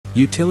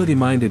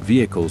Utility-minded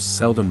vehicles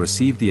seldom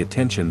receive the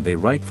attention they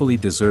rightfully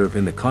deserve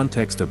in the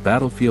context of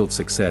battlefield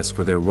success,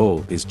 for their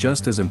role is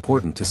just as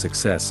important to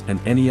success as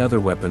any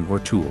other weapon or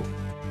tool.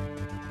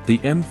 The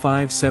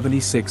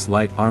M576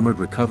 Light Armored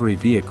Recovery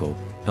Vehicle,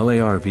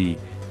 LARV,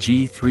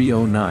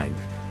 G309,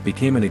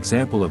 became an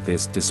example of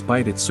this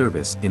despite its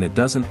service in a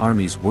dozen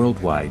armies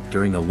worldwide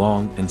during a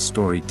long and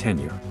storied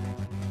tenure.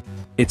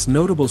 Its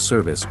notable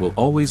service will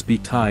always be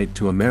tied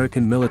to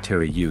American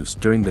military use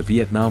during the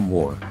Vietnam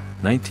War,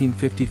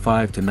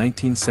 1955 to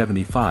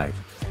 1975,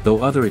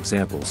 though other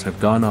examples have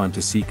gone on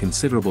to see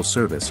considerable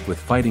service with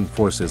fighting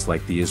forces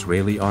like the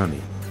Israeli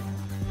Army.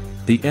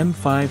 The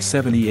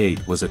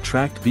M578 was a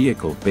tracked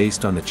vehicle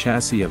based on the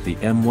chassis of the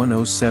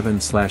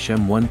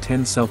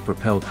M107/M110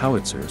 self-propelled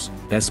howitzers,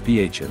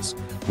 SPHs,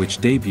 which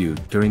debuted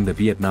during the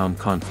Vietnam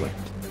conflict.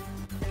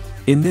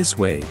 In this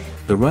way,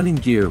 the running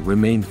gear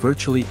remained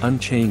virtually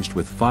unchanged,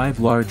 with 5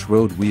 large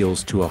road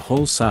wheels to a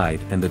whole side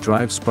and the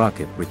drive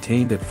sprocket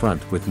retained at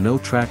front, with no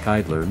track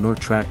idler nor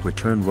track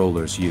return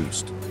rollers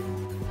used.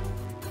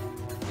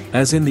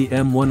 As in the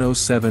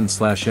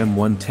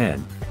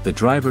M107/M110, the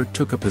driver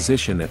took a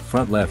position at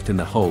front left in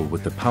the hull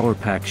with the power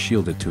pack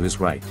shielded to his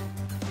right.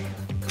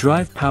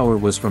 Drive power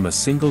was from a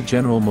single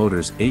General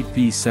Motors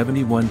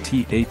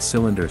 8V71T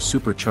 8-cylinder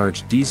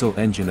supercharged diesel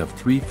engine of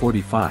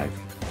 345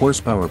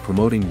 horsepower,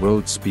 promoting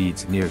road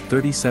speeds near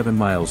 37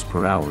 miles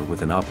per hour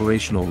with an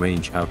operational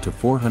range out to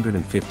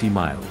 450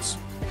 miles.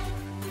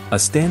 A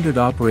standard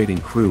operating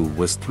crew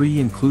was 3,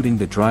 including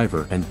the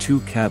driver and 2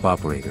 cab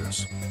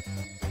operators.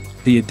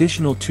 The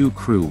additional 2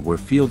 crew were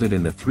fielded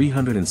in the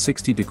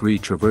 360-degree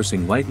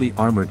traversing lightly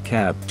armored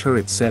cab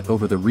turret set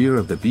over the rear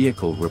of the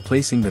vehicle,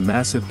 replacing the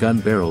massive gun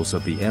barrels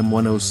of the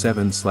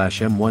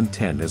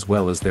M107/M110 as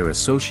well as their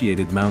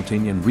associated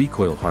mounting and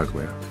recoil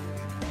hardware.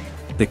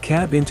 The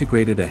cab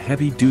integrated a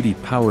heavy-duty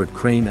powered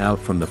crane out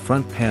from the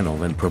front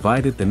panel and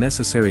provided the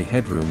necessary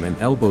headroom and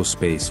elbow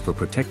space for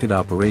protected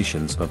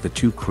operations of the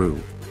 2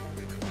 crew.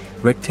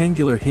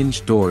 Rectangular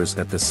hinged doors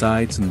at the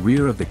sides and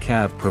rear of the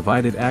cab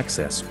provided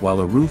access,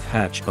 while a roof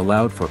hatch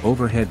allowed for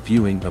overhead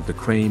viewing of the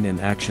crane and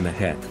action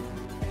ahead.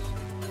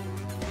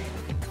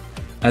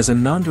 As a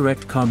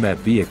non-direct combat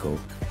vehicle,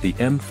 the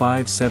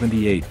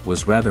M578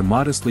 was rather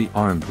modestly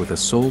armed with a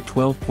sole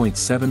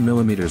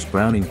 12.7mm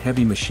Browning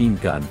heavy machine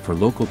gun for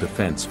local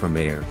defense from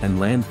air and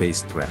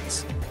land-based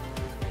threats.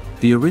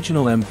 The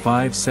original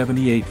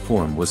M578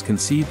 form was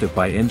conceived of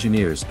by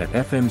engineers at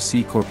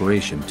FMC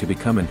Corporation to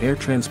become an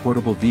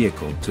air-transportable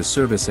vehicle to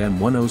service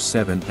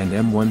M107 and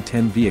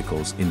M110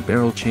 vehicles in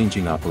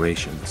barrel-changing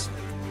operations.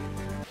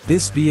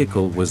 This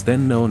vehicle was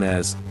then known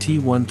as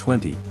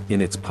T120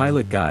 in its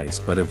pilot guise,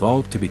 but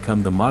evolved to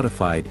become the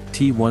modified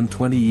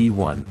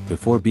T120E1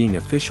 before being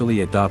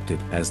officially adopted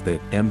as the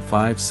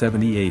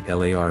M578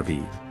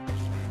 LARV.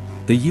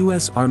 The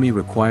U.S. Army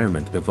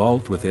requirement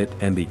evolved with it,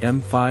 and the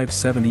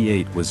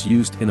M578 was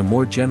used in a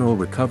more general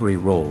recovery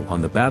role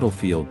on the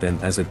battlefield than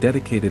as a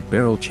dedicated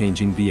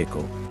barrel-changing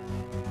vehicle.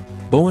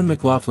 Bowen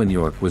McLaughlin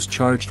York was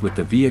charged with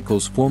the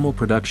vehicle's formal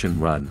production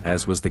run,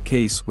 as was the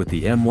case with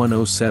the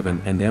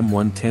M107 and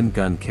M110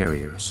 gun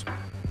carriers.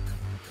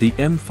 The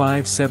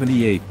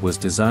M578 was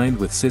designed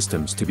with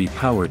systems to be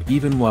powered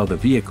even while the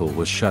vehicle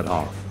was shut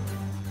off.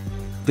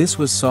 This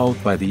was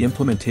solved by the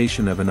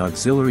implementation of an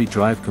auxiliary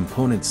drive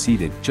component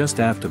seated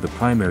just after the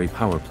primary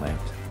power plant.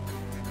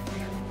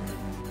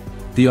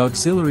 The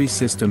auxiliary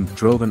system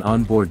drove an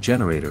onboard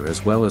generator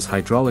as well as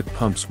hydraulic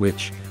pumps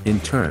which,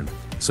 in turn,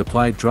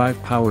 supplied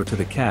drive power to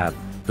the cab,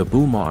 the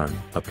boom arm,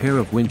 a pair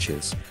of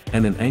winches,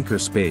 and an anchor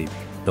spade,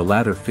 the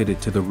latter fitted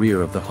to the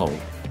rear of the hull.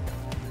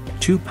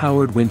 2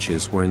 powered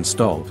winches were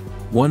installed,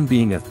 one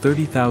being a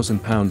 30,000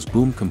 pounds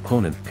boom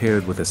component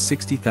paired with a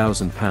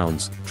 60,000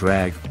 pounds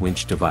drag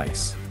winch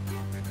device.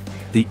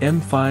 The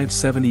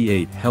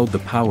M578 held the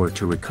power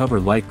to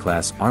recover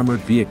light-class armored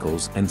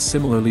vehicles and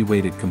similarly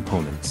weighted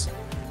components.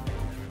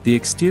 The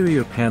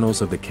exterior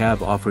panels of the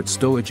cab offered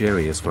stowage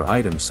areas for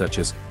items such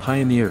as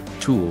Pioneer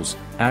tools,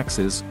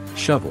 axes,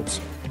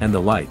 shovels, and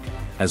the like,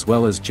 as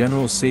well as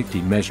general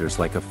safety measures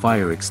like a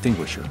fire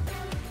extinguisher.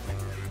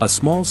 A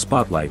small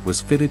spotlight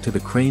was fitted to the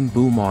crane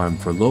boom arm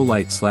for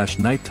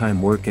low-light/nighttime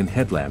work, and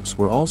headlamps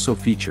were also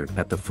featured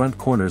at the front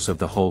corners of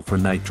the hull for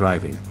night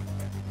driving.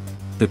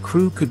 The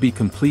crew could be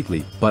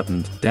completely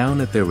buttoned down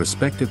at their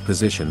respective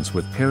positions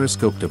with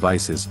periscope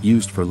devices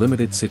used for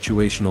limited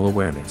situational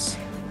awareness.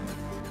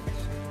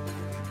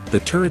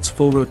 The turret's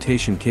full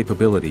rotation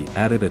capability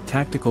added a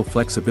tactical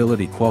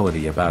flexibility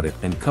quality about it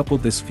and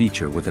coupled this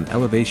feature with an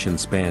elevation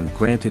span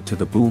granted to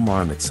the boom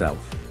arm itself.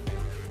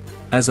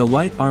 As a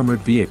light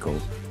armored vehicle,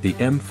 the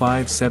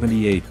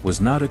M578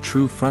 was not a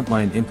true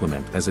frontline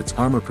implement, as its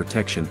armor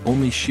protection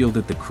only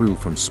shielded the crew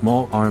from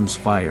small arms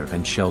fire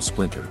and shell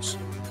splinters.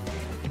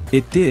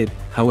 It did,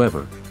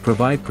 however,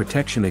 provide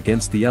protection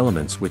against the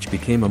elements, which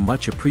became a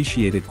much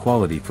appreciated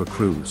quality for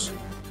crews.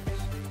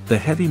 The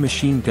heavy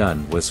machine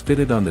gun was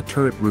fitted on the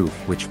turret roof,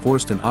 which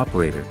forced an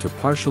operator to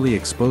partially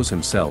expose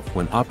himself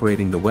when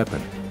operating the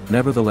weapon.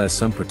 Nevertheless,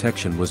 some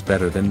protection was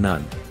better than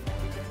none.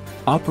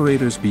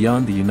 Operators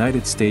beyond the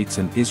United States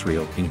and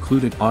Israel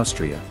included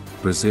Austria,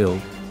 Brazil,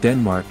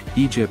 Denmark,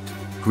 Egypt,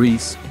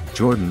 Greece,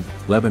 Jordan,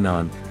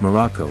 Lebanon,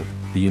 Morocco,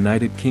 the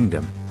United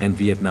Kingdom, and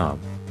Vietnam.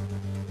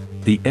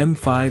 The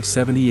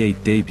M578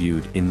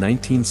 debuted in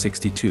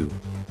 1962,